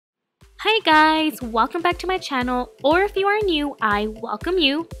Hi guys, welcome back to my channel, or if you are new, I welcome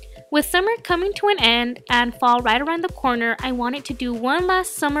you. With summer coming to an end and fall right around the corner, I wanted to do one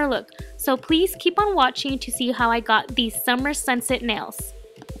last summer look, so please keep on watching to see how I got these summer sunset nails.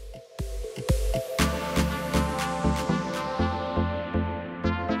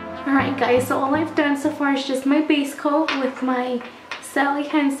 Alright guys, so all I've done so far is just my base coat with my Sally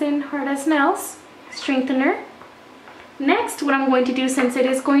Hansen Hard as Nails strengthener. Next, what I'm going to do, since it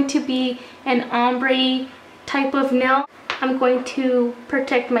is going to be an ombre type of nail, I'm going to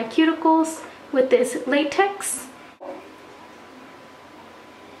protect my cuticles with this latex.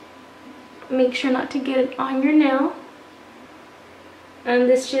 Make sure not to get it on your nail. And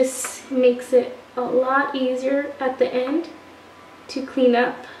this just makes it a lot easier at the end to clean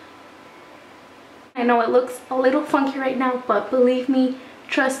up. I know it looks a little funky right now, but believe me,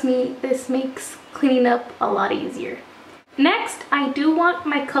 trust me, this makes cleaning up a lot easier. Next, I do want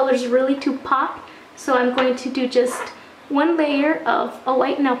my colors really to pop, so I'm going to do just one layer of a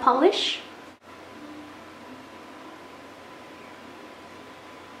white nail polish.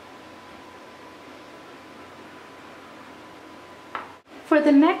 For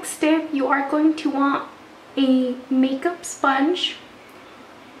the next step, you are going to want a makeup sponge,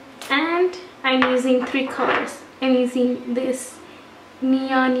 and I'm using 3 colors. I'm using this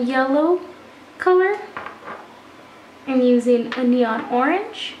neon yellow color, I'm using a neon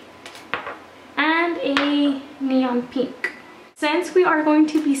orange, and a neon pink. Since we are going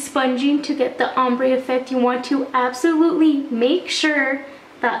to be sponging to get the ombre effect, you want to absolutely make sure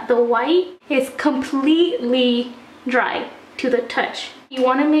that the white is completely dry to the touch. You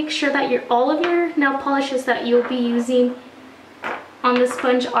want to make sure that all of your nail polishes that you'll be using on the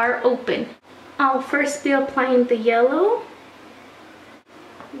sponge are open. I'll first be applying the yellow,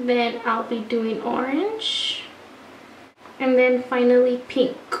 then I'll be doing orange, and then finally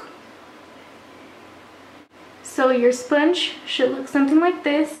pink. So your sponge should look something like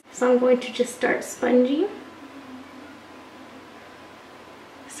this. So I'm going to just start sponging.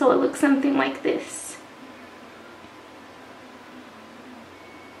 So it looks something like this.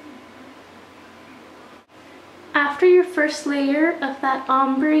 After your first layer of that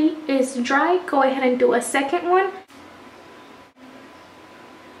ombre is dry, go ahead and do a second one.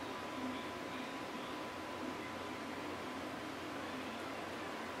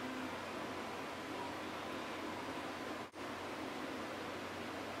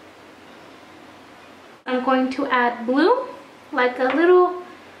 I'm going to add blue, like a little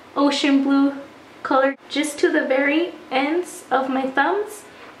ocean blue color, just to the very ends of my thumbs,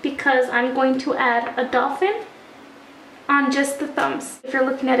 because I'm going to add a dolphin on just the thumbs. If you're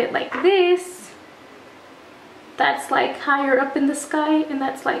looking at it like this, that's like higher up in the sky and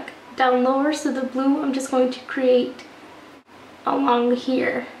that's like down lower, so the blue I'm just going to create along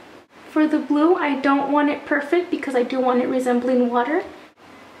here. For the blue, I don't want it perfect because I do want it resembling water.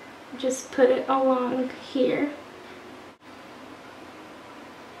 Just put it along here.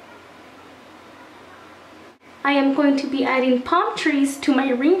 I am going to be adding palm trees to my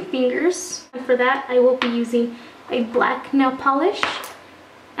ring fingers, and for that I will be using a black nail polish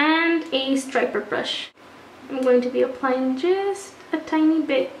and a striper brush. I'm going to be applying just a tiny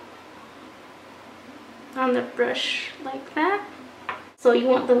bit on the brush like that. So you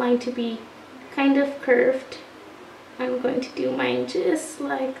want the line to be kind of curved. I'm going to do mine just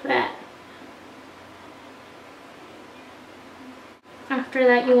like that. After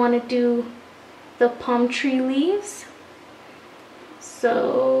that, you want to do the palm tree leaves.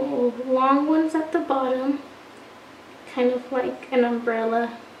 So long ones at the bottom, kind of like an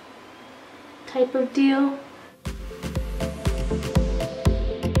umbrella type of deal.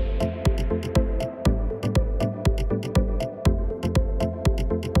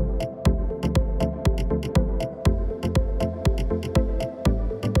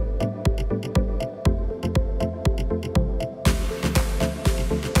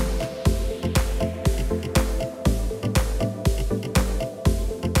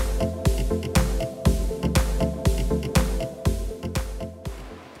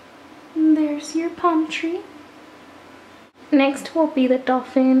 There's your palm tree. Next will be the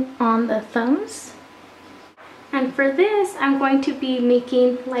dolphin on the thumbs. And for this, I'm going to be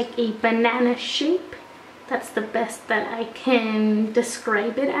making like a banana shape. That's the best that I can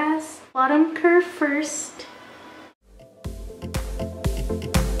describe it as. Bottom curve first.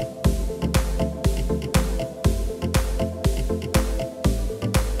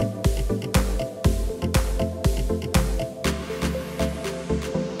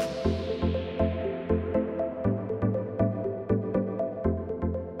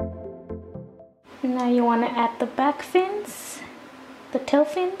 Now you want to add the back fins, the tail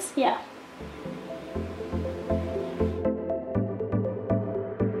fins, yeah.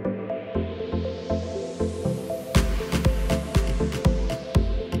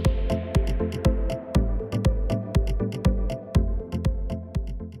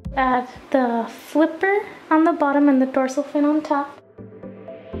 Add the flipper on the bottom and the dorsal fin on top.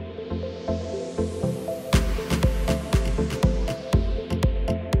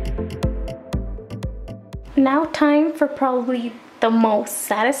 Now time for probably the most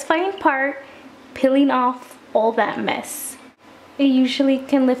satisfying part, peeling off all that mess. I usually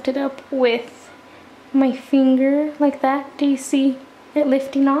can lift it up with my finger like that. Do you see it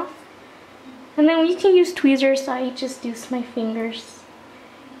lifting off? And then you can use tweezers, so I just use my fingers.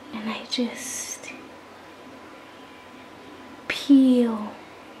 And I just peel.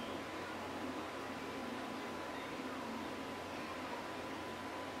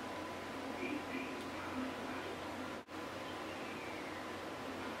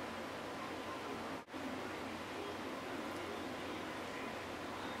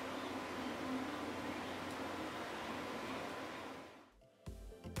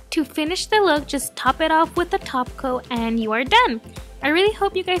 To finish the look, just top it off with the top coat and you are done. I really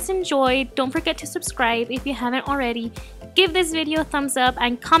hope you guys enjoyed. Don't forget to subscribe if you haven't already. Give this video a thumbs up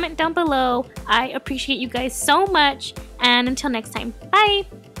and comment down below. I appreciate you guys so much. And until next time, bye!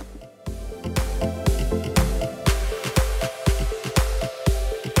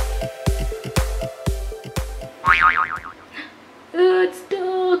 Ooh, it's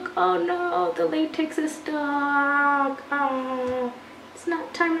stuck! Oh no, the latex is stuck! Oh, it's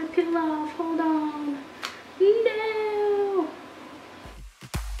not time to peel off. Hold on.